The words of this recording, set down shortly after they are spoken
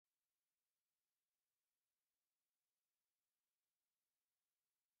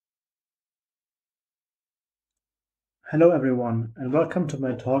Hello everyone, and welcome to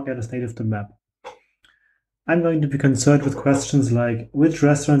my talk at State of the Map. I'm going to be concerned with questions like which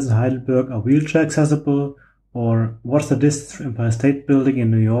restaurants in Heidelberg are wheelchair accessible, or what's the distance from Empire State Building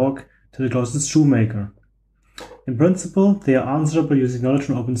in New York to the closest shoemaker. In principle, they are answerable using knowledge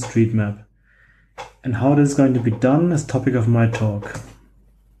from OpenStreetMap. And how this is going to be done is the topic of my talk.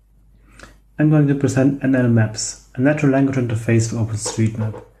 I'm going to present NLMaps, a natural language interface for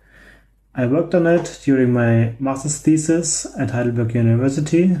OpenStreetMap. I worked on it during my master's thesis at Heidelberg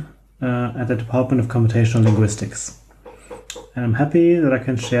University at the Department of Computational Linguistics. And I'm happy that I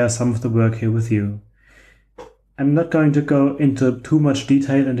can share some of the work here with you. I'm not going to go into too much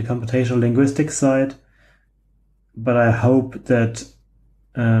detail in the computational linguistics side, but I hope that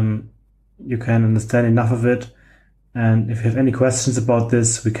you can understand enough of it. And if you have any questions about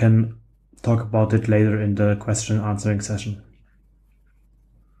this, we can talk about it later in the question and answering session.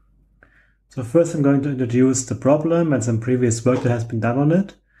 So first I'm going to introduce the problem and some previous work that has been done on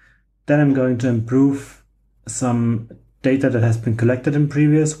it. Then I'm going to improve some data that has been collected in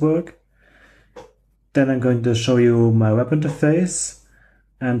previous work. Then I'm going to show you my web interface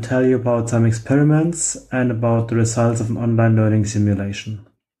and tell you about some experiments and about the results of an online learning simulation.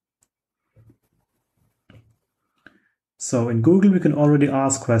 So in Google, we can already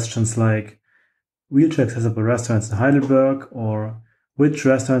ask questions like wheelchair accessible restaurants in Heidelberg, or which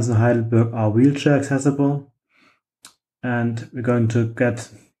restaurants in Heidelberg are wheelchair accessible. And we're going to get,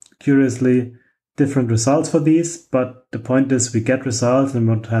 curiously, different results for these, but the point is we get results and we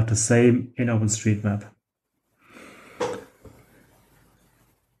want to have the same in OpenStreetMap.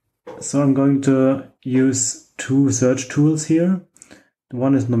 So I'm going to use two search tools here.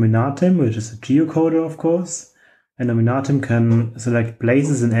 One is Nominatim, which is a geocoder, of course. And Nominatim can select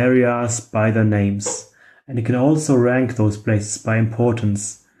places and areas by their names. And it can also rank those places by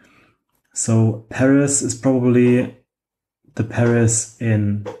importance. So Paris is probably the Paris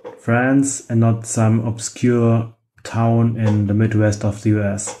in France and not some obscure town in the Midwest of the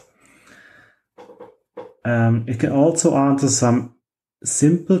US. It can also answer some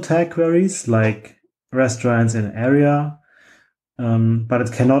simple tag queries like restaurants in an area, but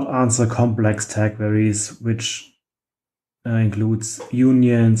it cannot answer complex tag queries, which includes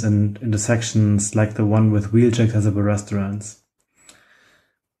unions and intersections like the one with wheelchair accessible restaurants.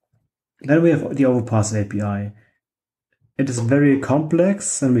 Then we have the Overpass API. It is very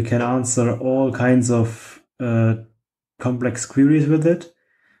complex and we can answer all kinds of complex queries with it,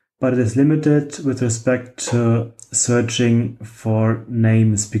 but it is limited with respect to searching for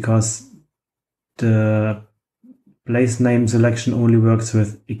names because the place name selection only works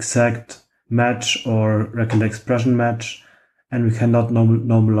with exact match or regular expression match, and we cannot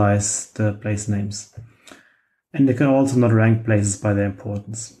normalize the place names. And they can also not rank places by their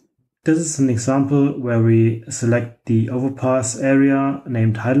importance. This is an example where we select the overpass area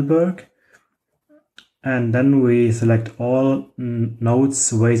named Heidelberg, and then we select all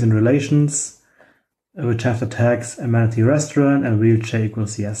nodes, ways, and relations, which have the tags amenity restaurant and wheelchair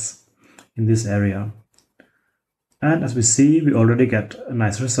equals yes in this area. And as we see, we already get a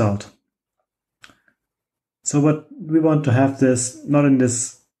nice result. So what we want to have this not in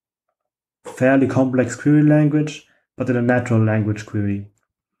this fairly complex query language, but in a natural language query.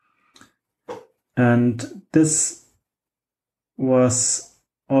 And this was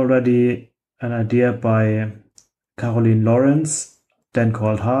already an idea by Caroline Lorenz, then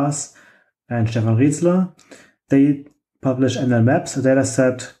called Haas, and Stefan Riezler. They published NLMaps, a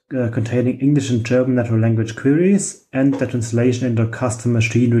dataset containing English and German natural language queries and the translation into custom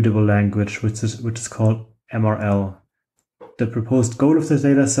machine-readable language, which is called MRL. The proposed goal of this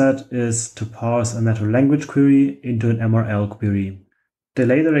dataset is to parse a natural language query into an MRL query. They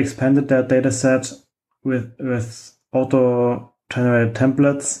later expanded that dataset with auto-generated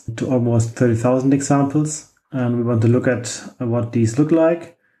templates to almost 30,000 examples, and we want to look at what these look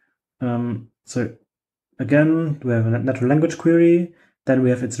like. So again, we have a natural language query, then we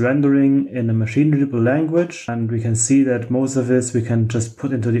have its rendering in a machine-readable language, and we can see that most of this we can just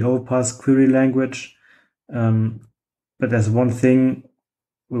put into the Overpass query language. But there's one thing,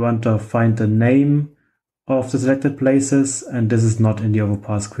 we want to find the name of the selected places, and this is not in the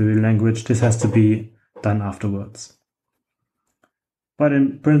Overpass query language. This has to be done afterwards. But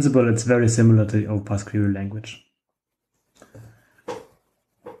in principle, it's very similar to the Overpass query language.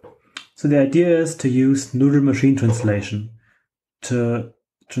 So the idea is to use neural machine translation to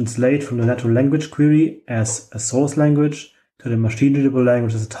translate from the natural language query as a source language to the machine-readable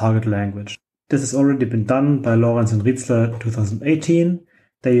language as a target language. This has already been done by Lorenz and Riezler in 2018.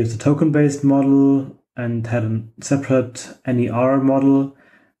 They used a token-based model and had a separate NER model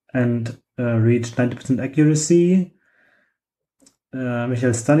and reached 90% accuracy.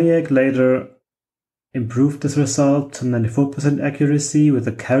 Michael Staniek later improved this result to 94% accuracy with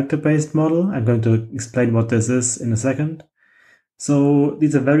a character-based model. I'm going to explain what this is in a second. So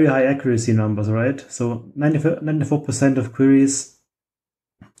these are very high accuracy numbers, right? So 94% of queries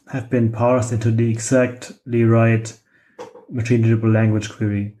have been parsed into the exactly right machine-readable language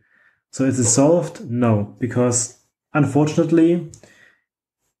query. So is it solved? No, because unfortunately,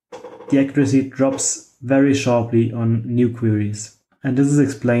 the accuracy drops very sharply on new queries. And this is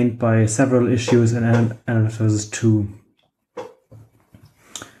explained by several issues in NLMaps 2.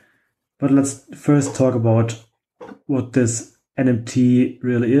 But let's first talk about what this NMT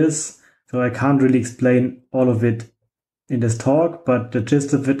really is. So I can't really explain all of it in this talk, but the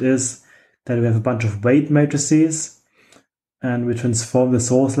gist of it is that we have a bunch of weight matrices and we transform the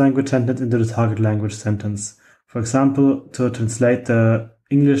source language sentence into the target language sentence. For example, to translate the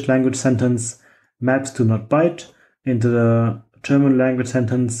English language sentence, Maps do not bite, into the German language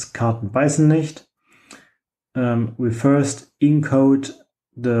sentence, Karten beißen nicht. We first encode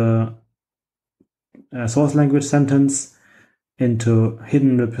the source language sentence into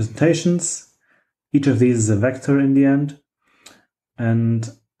hidden representations. Each of these is a vector in the end. And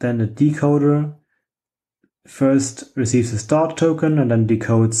then the decoder first receives a start token and then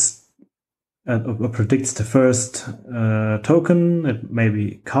decodes or predicts the first token. It may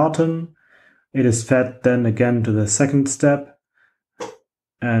be Karten. It is fed then again to the second step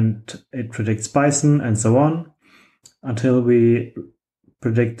and it predicts bison and so on until we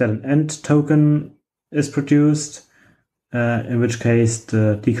predict that an end token is produced, in which case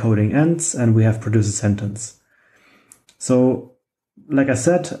the decoding ends and we have produced a sentence. So, like I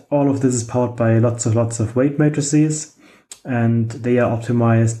said, all of this is powered by lots of weight matrices, and they are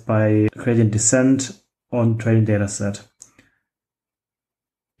optimized by gradient descent on training dataset.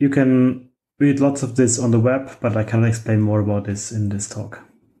 You can read lots of this on the web, but I cannot explain more about this in this talk.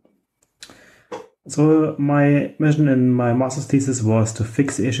 So my mission in my master's thesis was to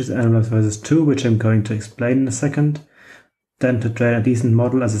fix the issues in NLMaps 2, which I'm going to explain in a second, then to train a decent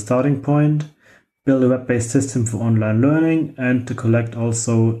model as a starting point, build a web-based system for online learning, and to collect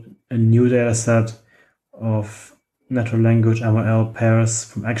also a new dataset of natural language ML pairs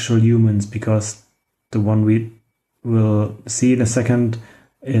from actual humans, because the one we will see in a second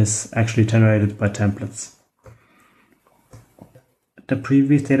is actually generated by templates. The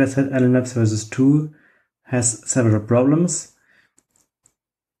previous dataset, NLMaps 2, has several problems,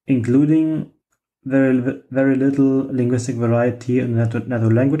 including very little linguistic variety on the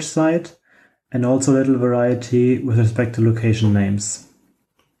natural language side, and also little variety with respect to location names.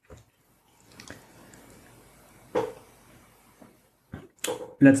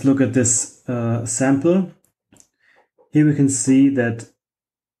 Let's look at this sample. Here we can see that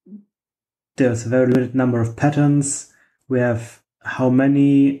there's a very limited number of patterns. We have how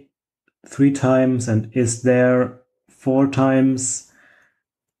many 3 times and is there 4 times,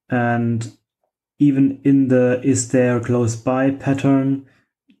 and even in the is there close by pattern,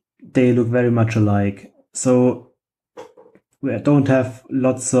 they look very much alike. So we don't have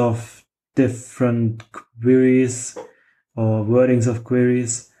lots of different queries or wordings of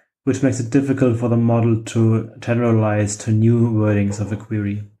queries, which makes it difficult for the model to generalize to new wordings of a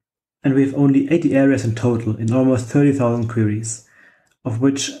query. And we have only 80 areas in total in almost 30,000 queries, of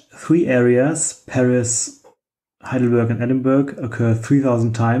which 3 areas, Paris, Heidelberg, and Edinburgh, occur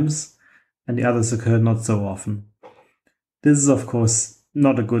 3,000 times, and the others occur not so often. This is, of course,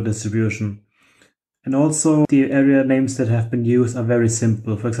 not a good distribution. And also, the area names that have been used are very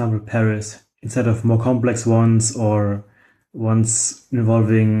simple. For example, Paris, instead of more complex ones or ones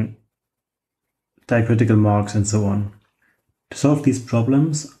involving diacritical marks and so on. To solve these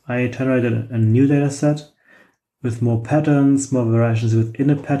problems, I generated a new dataset with more patterns, more variations within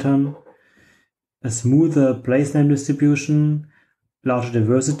a pattern, a smoother place name distribution, larger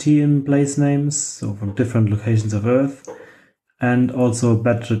diversity in place names, so from different locations of Earth, and also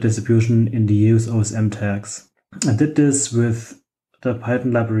better distribution in the use of OSM tags. I did this with the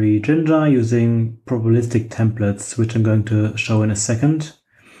Python library Ginger using probabilistic templates, which I'm going to show in a second,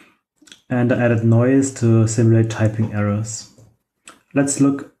 and I added noise to simulate typing errors. Let's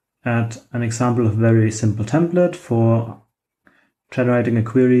look at an example of a very simple template for generating a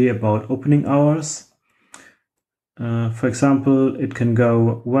query about opening hours. For example, it can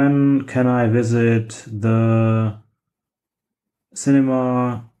go, when can I visit the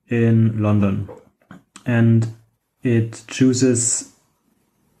cinema in London? And it chooses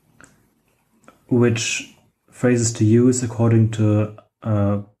which phrases to use according to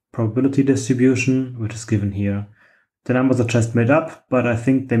a probability distribution, which is given here. The numbers are just made up, but I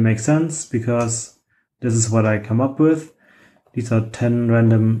think they make sense because this is what I come up with. These are 10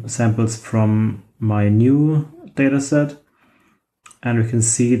 random samples from my new dataset. And we can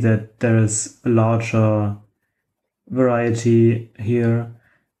see that there is a larger variety here.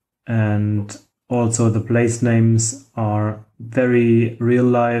 And also the place names are very real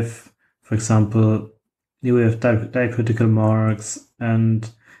life. For example, here we have diacritical marks and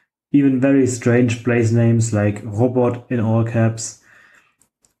even very strange place names like robot in all caps.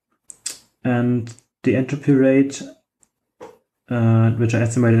 And the entropy rate, which I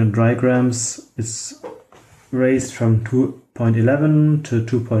estimated in diagrams, is raised from 2.11 to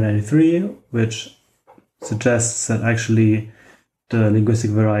 2.93, which suggests that actually the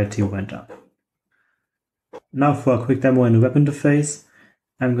linguistic variety went up. Now for a quick demo in the web interface.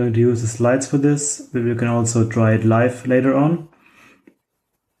 I'm going to use the slides for this, but we can also try it live later on.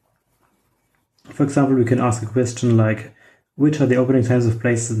 For example, we can ask a question like, which are the opening times of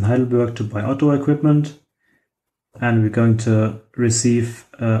places in Heidelberg to buy outdoor equipment? And we're going to receive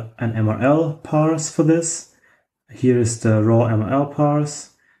an MRL parse for this. Here is the raw MRL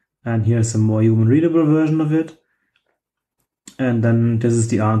parse, and here's a more human-readable version of it. And then this is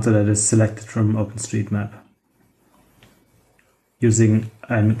the answer that is selected from OpenStreetMap using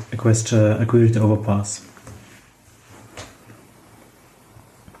a query to Overpass.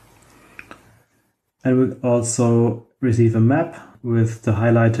 And we also receive a map with the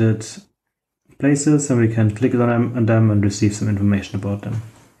highlighted places, and we can click on them and receive some information about them.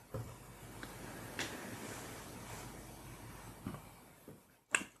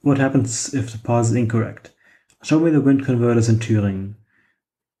 What happens if the parse is incorrect? Show me the wind converters in Thüringen.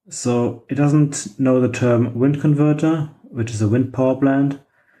 So it doesn't know the term wind converter, which is a wind power plant.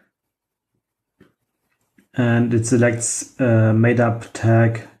 And it selects a made-up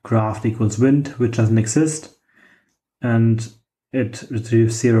tag graph equals wind, which doesn't exist. And it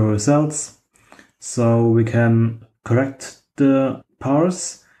retrieves 0 results. So we can correct the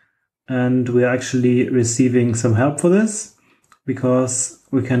parse. And we're actually receiving some help for this, because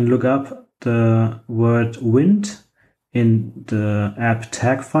we can look up the word wind in the app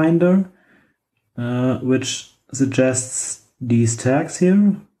tag finder, which suggests these tags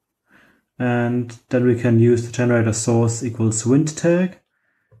here. And then we can use the generator source equals wind tag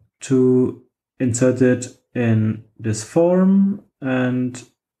to insert it in this form, and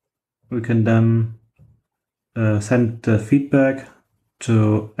we can then send the feedback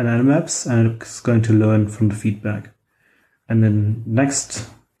to NLMaps, and it's going to learn from the feedback. And then next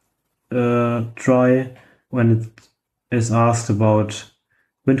try, when it is asked about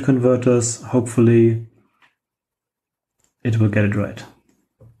wind converters, hopefully it will get it right.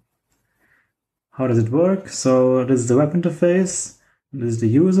 How does it work? So this is the web interface. This is the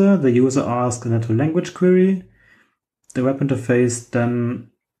user. The user asks a natural language query. The web interface then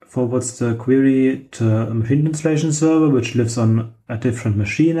forwards the query to a machine translation server, which lives on a different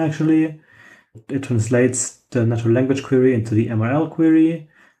machine actually. It translates the natural language query into the MRL query,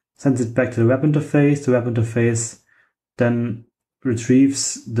 sends it back to the web interface. The web interface then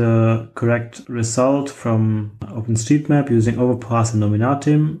retrieves the correct result from OpenStreetMap using Overpass and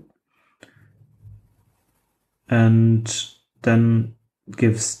Nominatim, and then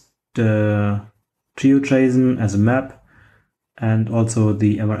gives the GeoJSON as a map and also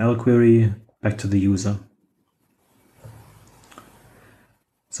the MRL query back to the user.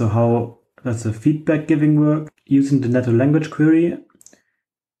 So how does the feedback giving work? Using the natural language query,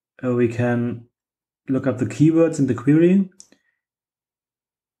 we can look up the keywords in the query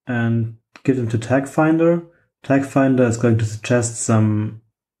and give them to Tag Finder. Tag Finder is going to suggest some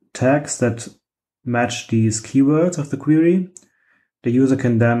tags that match these keywords of the query. The user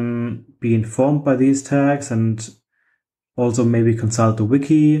can then be informed by these tags and also maybe consult the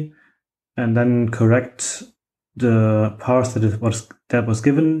wiki and then correct the parse that was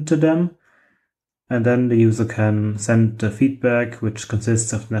given to them. And then the user can send the feedback, which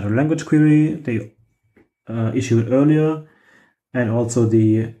consists of the natural language query they issued earlier, and also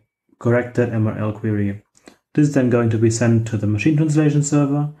the corrected MRL query. This is then going to be sent to the machine translation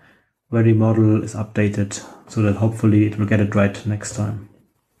server, where the model is updated so that hopefully it will get it right next time.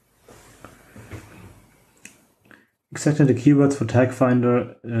 Extracting the keywords for Tag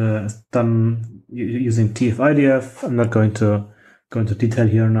Finder is done using TF-IDF. I'm not going to go into detail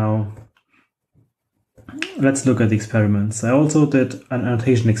here now. Let's look at the experiments. I also did an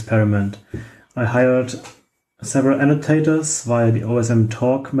annotation experiment. I hired several annotators via the OSM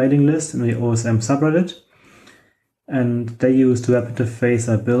Talk mailing list in the OSM subreddit, and they used the web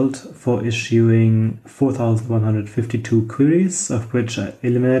interface I built for issuing 4,152 queries, of which I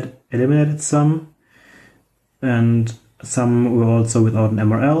eliminated some, and some were also without an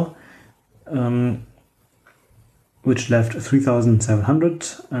MRL. which left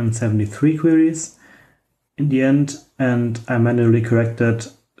 3,773 queries in the end, and I manually corrected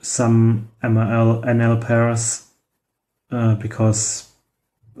some NL pairs because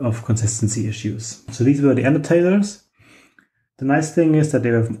of consistency issues. So these were the annotators. The nice thing is that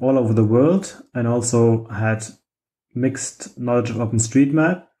they were from all over the world and also had mixed knowledge of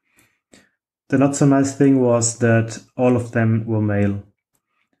OpenStreetMap. The not so nice thing was that all of them were male.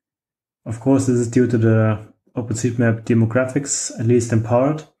 Of course, this is due to the OpenStreetMap demographics, at least in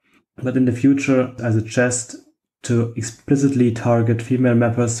part, but in the future, I suggest to explicitly target female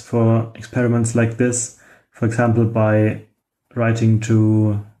mappers for experiments like this, for example, by writing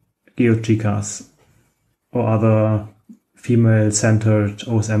to GeoGCAS or other female-centered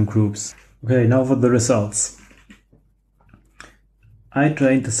OSM groups. Okay, now for the results. I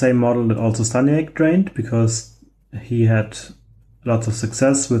trained the same model that also Staniak trained because he had lots of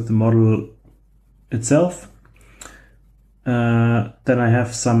success with the model itself. Then I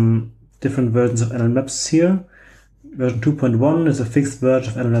have some different versions of NLMaps here. Version 2.1 is a fixed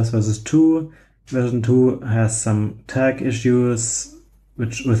version of NLMaps versus 2. Version 2 has some tag issues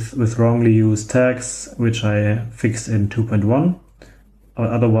with wrongly used tags, which I fixed in 2.1.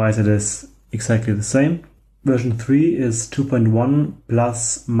 Otherwise it is exactly the same. Version 3 is 2.1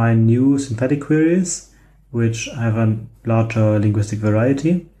 plus my new synthetic queries, which have a larger linguistic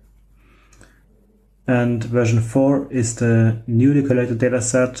variety. And version 4 is the newly collected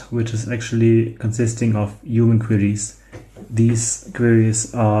dataset, which is actually consisting of human queries. These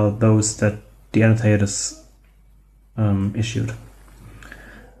queries are those that the annotators issued.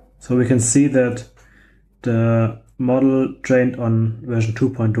 So we can see that the model trained on version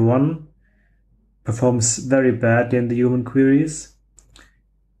 2.1 performs very badly in the human queries.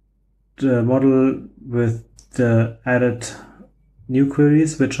 The model with the added new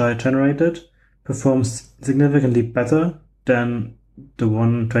queries, which I generated, performs significantly better than the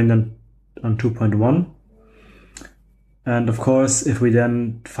one trained on 2.1. And of course, if we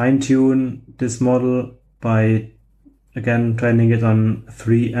then fine-tune this model by again training it on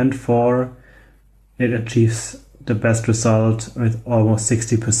 3 and 4, it achieves the best result with almost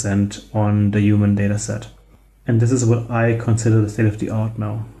 60% on the human dataset. And this is what I consider the state of the art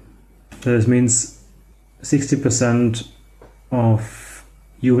now. So this means 60% of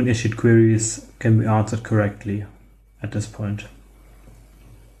human issued queries can be answered correctly at this point.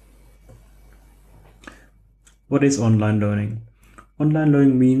 What is online learning? Online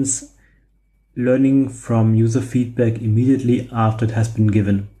learning means learning from user feedback immediately after it has been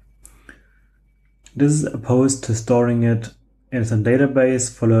given. This is opposed to storing it in some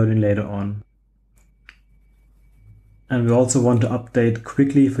database for learning later on. And we also want to update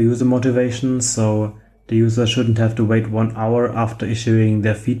quickly for user motivation, so the user shouldn't have to wait 1 hour after issuing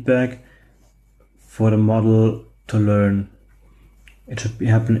their feedback for the model to learn. It should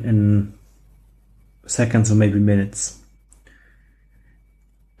happen in seconds or maybe minutes.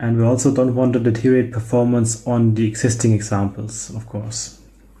 And we also don't want to deteriorate performance on the existing examples, of course.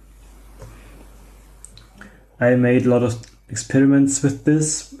 I made a lot of experiments with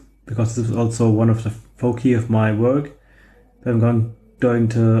this because this is also one of the foci of my work. I'm going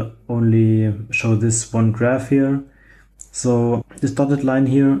to only show this one graph here. So this dotted line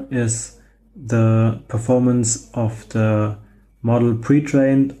here is the performance of the model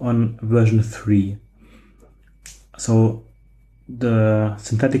pre-trained on version 3. So the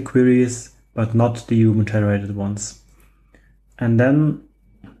synthetic queries, but not the human-generated ones. And then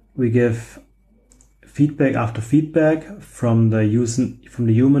we give feedback after feedback from the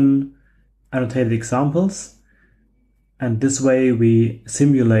human annotated examples. And this way we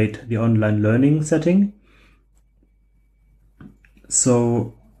simulate the online learning setting.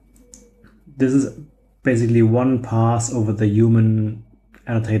 So this is basically one pass over the human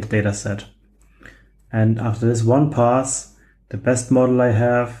annotated data set. And after this one pass, the best model I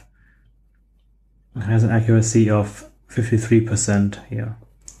have has an accuracy of 53% here,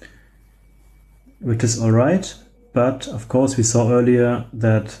 which is all right. But of course, we saw earlier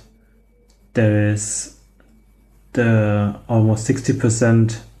that there is the almost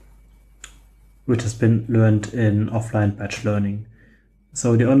 60% which has been learned in offline batch learning.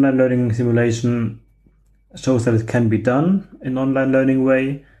 So the online learning simulation shows that it can be done in online learning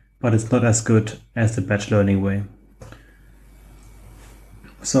way, but it's not as good as the batch learning way.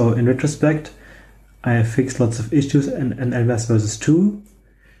 So in retrospect, I have fixed lots of issues in NLMaps versus 2.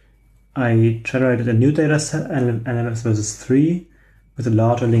 I generated a new dataset, NLMaps versus 3, with a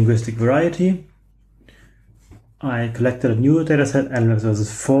larger linguistic variety. I collected a new dataset, NLMaps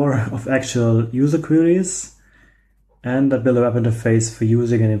versus 4, of actual user queries, and I built a web interface for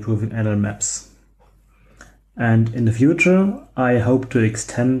using and improving NLMaps. And in the future, I hope to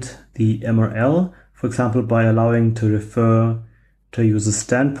extend the MRL, for example, by allowing to refer to a user's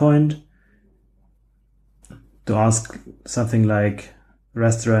standpoint, to ask something like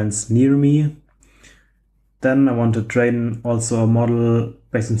restaurants near me. Then I want to train also a model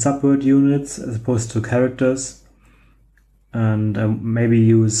based on subword units as opposed to characters, and maybe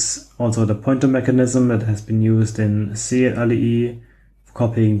use also the pointer mechanism that has been used in CLE for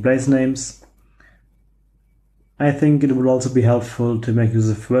copying place names. I think it would also be helpful to make use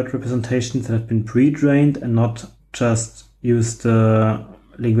of word representations that have been pre-trained and not just use the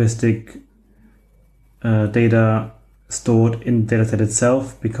linguistic data stored in the dataset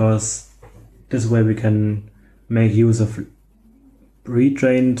itself, because this way we can make use of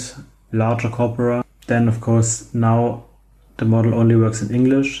pre-trained larger corpora. Then, of course, now the model only works in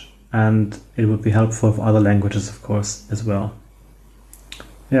English, and it would be helpful for other languages, of course, as well.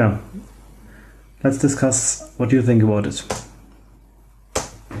 Yeah. Let's discuss what you think about it.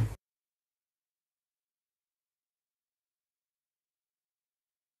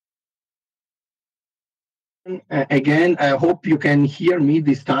 Again, I hope you can hear me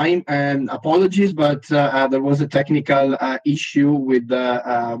this time. Apologies, but there was a technical issue with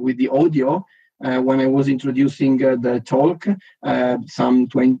the audio when I was introducing the talk some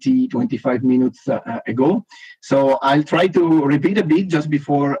 25 minutes ago. So I'll try to repeat a bit just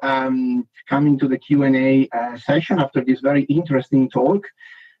before coming to the Q&A session after this very interesting talk.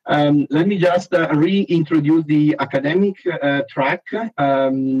 Let me just reintroduce the academic track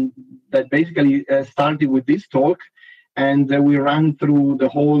that basically started with this talk, and we ran through the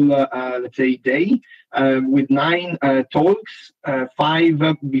whole, let's say, day with 9 talks,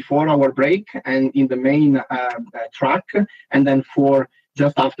 5 before our break and in the main track, and then 4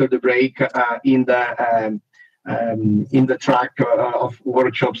 just after the break in the track of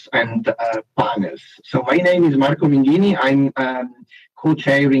workshops and panels. So my name is Marco Minghini. I'm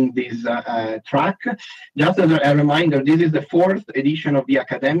co-chairing this track. Just as a reminder, this is the 4th edition of the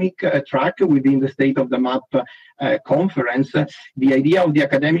academic track within the State of the Map conference. The idea of the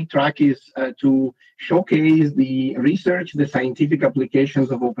academic track is to showcase the research, the scientific applications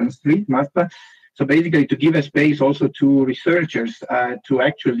of OpenStreetMap. So basically to give a space also to researchers to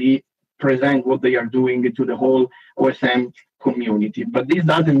actually present what they are doing to the whole OSM community. But this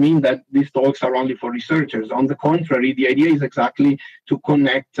doesn't mean that these talks are only for researchers. On the contrary, the idea is exactly to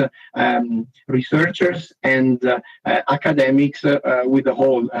connect researchers and academics with the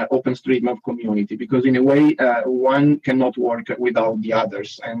whole OpenStreetMap community, because in a way, one cannot work without the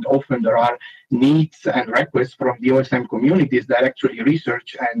others. And often there are needs and requests from the OSM communities that actually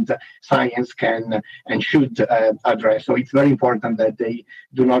research and science can and should address. So it's very important that they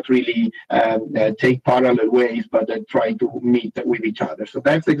do not really take parallel ways, but that try to meet with each other. So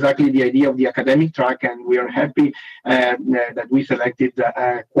that's exactly the idea of the academic track, and we are happy that we selected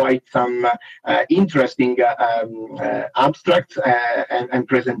quite some interesting abstracts and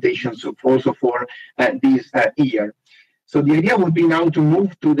presentations also for this year. So the idea would be now to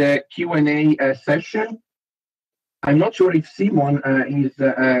move to the Q&A session. I'm not sure if Simon is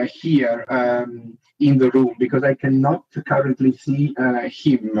here in the room, because I cannot currently see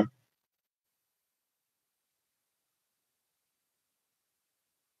him.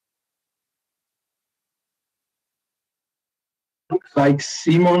 Looks like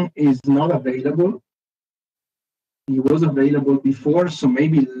Simon is not available. He was available before, so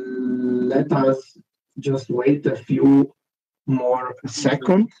maybe let us just wait a few more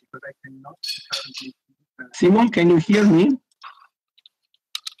seconds. Simon, can you hear me?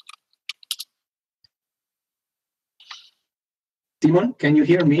 Simon, can you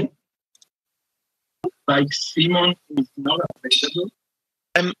hear me? Like Simon is not available.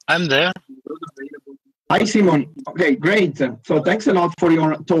 I'm there. Hi, Simon. Okay, great. So thanks a lot for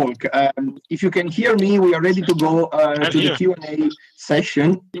your talk. If you can hear me, we are ready to go to the Q&A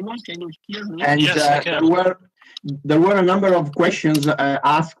session. Simon, can you hear me? And yes, I can. There were a number of questions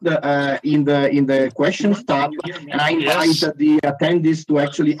asked in the questions tab, and I invite the attendees to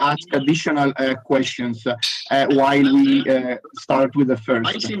actually ask additional questions while we start with the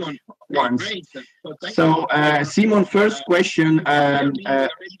first ones. So, Simon, first question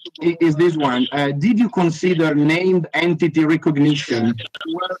is this one. Did you consider named entity recognition?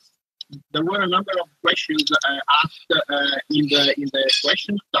 There were a number of questions asked in the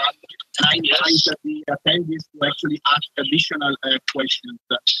questions tab, and I invite the attendees to actually ask additional questions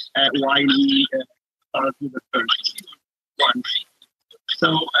while we start with the first one.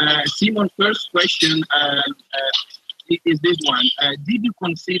 So, Simon, first question is this one. Did you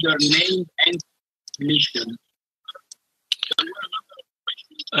consider named entity recognition?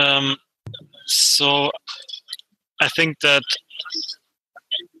 So I think that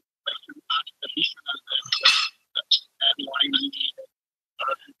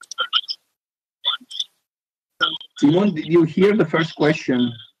Simon, did you hear the first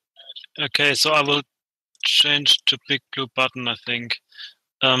question? okay, so I will change to big blue button, I think.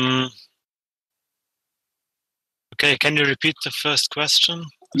 Okay, can you repeat the first question?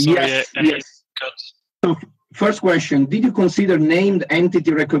 Sorry, Yes. So first question, did you consider named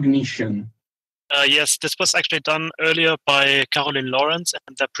entity recognition? Yes, this was actually done earlier by Caroline Lawrence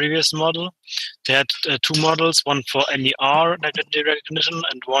and their previous model. They had two models, one for NER, identity recognition,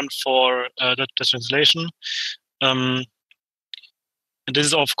 and one for the translation. And this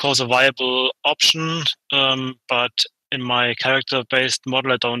is, of course, a viable option, but in my character-based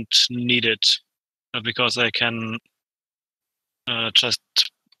model, I don't need it because I can just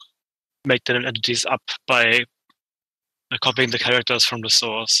make the entities up by copying the characters from the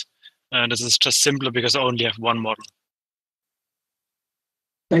source. And this is just simpler because I only have one model.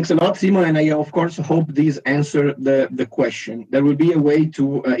 Thanks a lot, Simon, and I, of course, hope these answer the question. There will be a way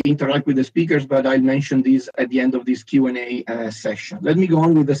to interact with the speakers, but I'll mention these at the end of this Q&A session. Let me go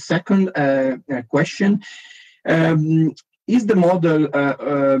on with the second question. Is the model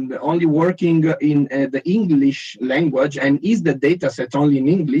only working in the English language, and is the dataset only in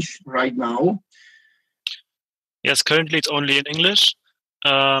English right now? Yes, currently it's only in English,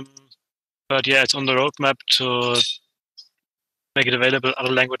 but yeah, it's on the roadmap to make it available in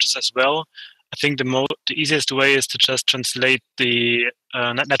other languages as well. I think the easiest way is to just translate the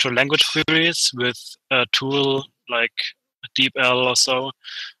natural language queries with a tool like DeepL or so,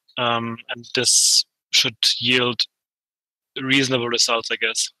 and this should yield reasonable results, I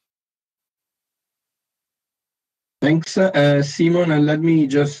guess. Thanks, Simon, and let me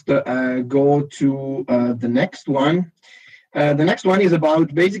just go to the next one. The next one is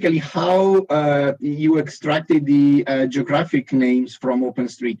about basically how you extracted the geographic names from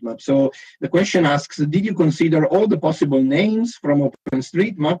OpenStreetMap. So the question asks, did you consider all the possible names from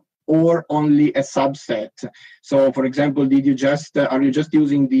OpenStreetMap or only a subset? So, for example, did you just are you just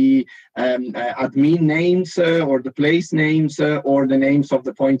using the admin names or the place names or the names of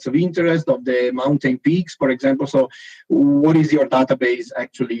the points of interest of the mountain peaks, for example? So, what is your database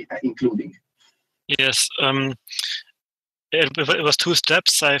actually including? Yes. It was two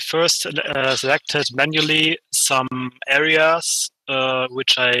steps. I first selected manually some areas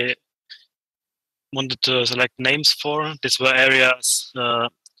which I wanted to select names for. These were areas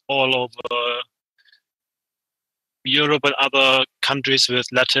all over Europe and other countries with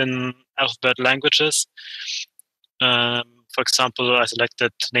Latin alphabet languages. For example, I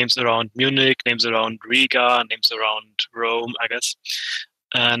selected names around Munich, names around Riga, names around Rome, I guess.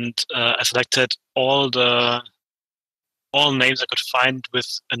 And I selected all names I could find with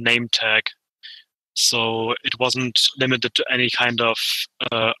a name tag. So it wasn't limited to any kind of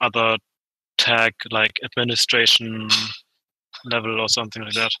other tag like administration level or something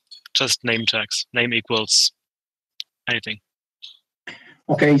like that. Just name tags, name equals anything.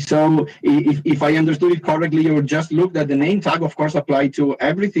 Okay, so if I understood it correctly, you just looked at the name tag, of course, applied to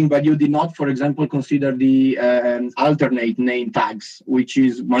everything, but you did not, for example, consider the alternate name tags, which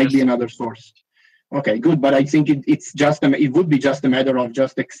might be another source. Okay, good. But I think it would be just a matter of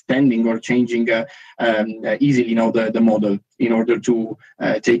just extending or changing easily, the model in order to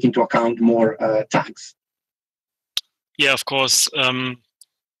take into account more tags. Yeah, of course.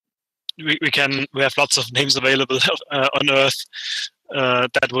 We have lots of names available on Earth.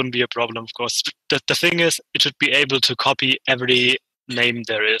 That wouldn't be a problem, of course. The thing is, it should be able to copy every name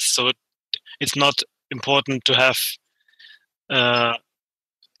there is. So it's not important to have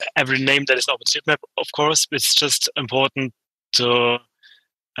every name that is OpenStreetMap, of course. It's just important to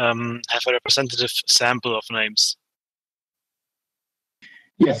have a representative sample of names.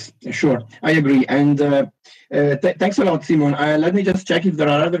 Yes, sure. I agree. And thanks a lot, Simon. Let me just check if there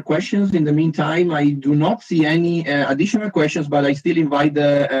are other questions. In the meantime, I do not see any additional questions, but I still invite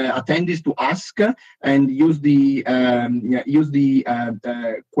the attendees to ask and use the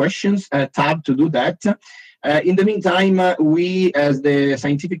questions tab to do that. In the meantime, we, as the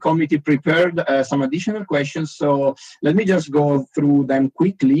scientific committee, prepared some additional questions. So let me just go through them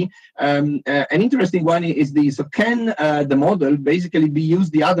quickly. An interesting one is this. So can the model basically be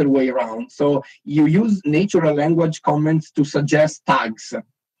used the other way around? So you use natural language comments to suggest tags.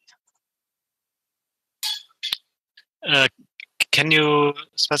 Can you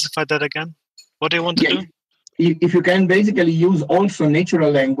specify that again? What do you want to do? If you can basically use also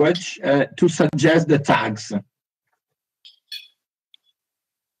natural language to suggest the tags.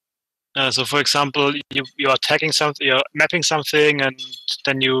 So, for example, you are tagging something, you're mapping something, and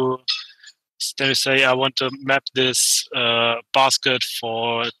then you then you say, I want to map this basket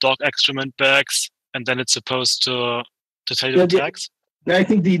for dog excrement bags, and then it's supposed to tell you the tags. I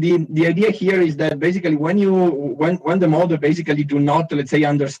think the idea here is that basically when the model basically do not, let's say,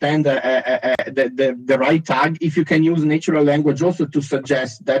 understand the right tag, if you can use natural language also to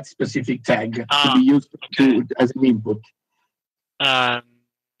suggest that specific tag to be used as an input.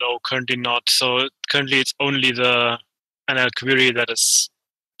 No, currently not. So currently it's only the NL query that is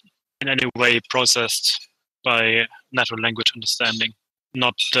in any way processed by natural language understanding,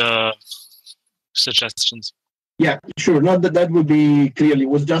 not the suggestions. Yeah, sure. Not that would be clearly. It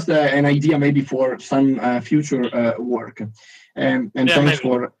was just an idea, maybe for some future work. And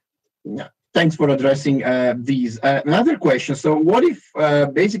yeah, thanks for addressing these. Another question. So, what if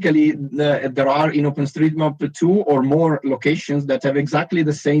basically there are in OpenStreetMap 2 or more locations that have exactly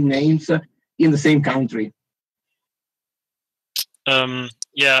the same names in the same country?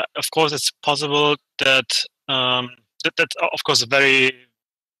 Yeah, of course, it's possible that that's of course a very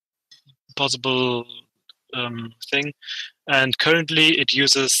possible thing, and currently it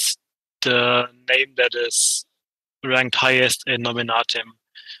uses the name that is ranked highest in Nominatim.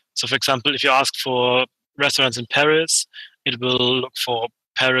 So, for example, if you ask for restaurants in Paris, it will look for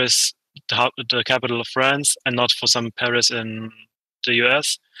Paris, the capital of France, and not for some Paris in the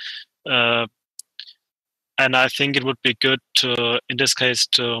US. And I think it would be good to, in this case,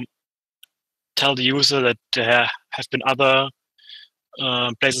 to tell the user that there have been other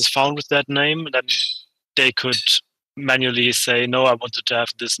places found with that name, then they could manually say, no, I wanted to have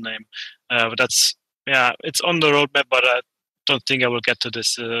this name. But that's, yeah, it's on the roadmap, but I don't think I will get to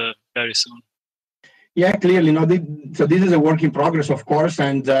this very soon. Yeah, clearly. No, so this is a work in progress, of course,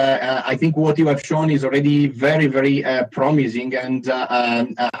 and I think what you have shown is already very, very promising, and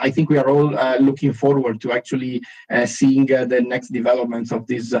I think we are all looking forward to actually seeing the next developments of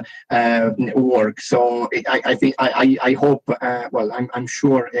this work. So I think I hope. Well, I'm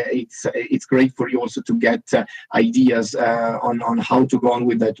sure it's great for you also to get ideas on how to go on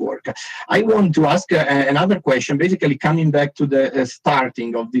with that work. I want to ask another question, basically coming back to the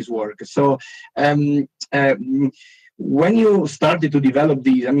starting of this work. So. When you started to develop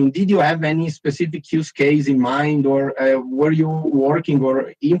these, I mean, did you have any specific use case in mind, or were you working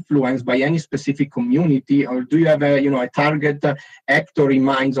or influenced by any specific community, or do you have a target actor in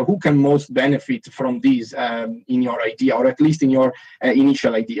mind, so who can most benefit from these in your idea, or at least in your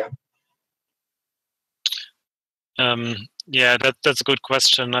initial idea? Yeah, that's a good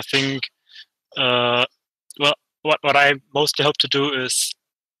question. I think, well, what I mostly hope to do is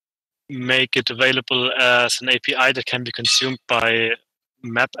make it available as an API that can be consumed by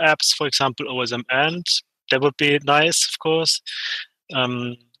map apps, for example, OSM, and that would be nice, of course.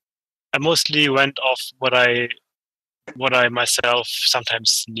 I mostly went off what I myself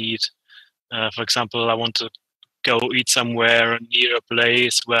sometimes need. For example, I want to go eat somewhere near a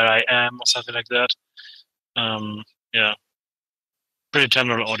place where I am, or something like that. Yeah, pretty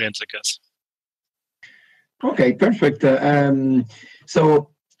general audience, I guess. Okay, perfect. So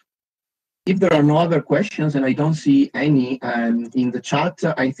if there are no other questions, and I don't see any in the chat,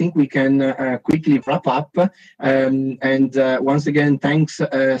 I think we can quickly wrap up. And once again, thanks,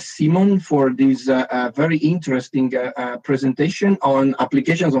 Simon, for this very interesting presentation on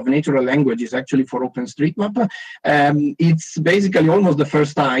applications of natural languages, actually, for OpenStreetMap. It's basically almost the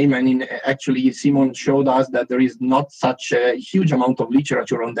first time, and actually, Simon showed us that there is not such a huge amount of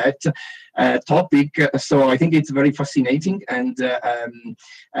literature on that topic. So I think it's very fascinating and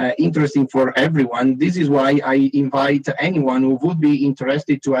interesting for everyone. This is why I invite anyone who would be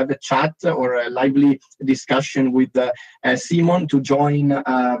interested to have a chat or a lively discussion with Simon to join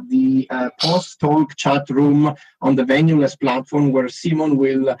the post-talk chat room on the Venuless platform, where Simon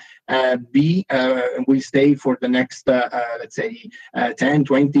will will stay for the next, let's say, 10,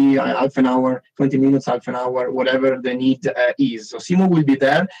 20, half an hour, 20 minutes, half an hour, whatever the need is. So Simon will be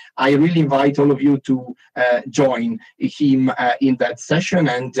there. I really invite all of you to join him in that session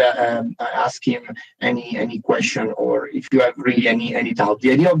and ask him any question, or if you have really any doubt.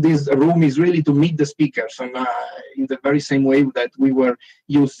 The idea of this room is really to meet the speakers and, in the very same way that we were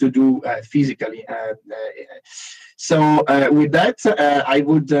used to do physically. So with that, I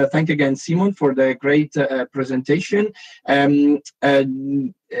would thank again Simon for the great presentation. I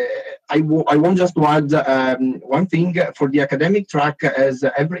want just to add one thing for the academic track. As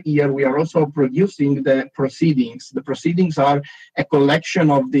every year, we are also producing the proceedings. The proceedings are a collection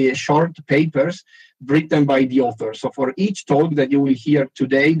of the short papers written by the author. So for each talk that you will hear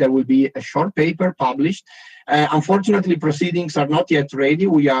today, there will be a short paper published. Unfortunately, proceedings are not yet ready.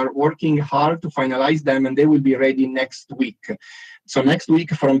 We are working hard to finalize them, and they will be ready next week. So next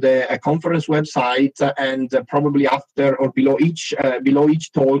week from the conference website, and probably after or below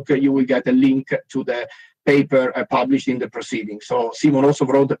each talk, you will get a link to the paper published in the proceedings. So Simon also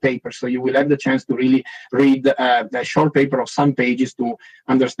wrote the paper, so you will have the chance to really read a short paper of some pages to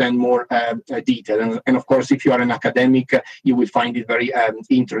understand more detail. And of course, if you are an academic, you will find it very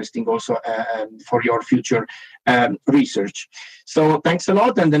interesting also for your future research. So thanks a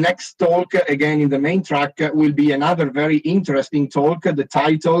lot. And the next talk, again in the main track, will be another very interesting talk. The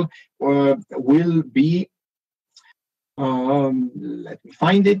title will be, let me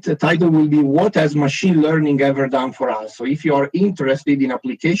find it. The title will be "What has machine learning ever done for us?" So if you are interested in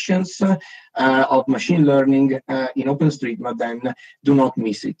applications of machine learning in OpenStreetMap, then do not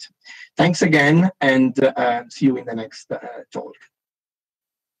miss it. Thanks again, and see you in the next talk.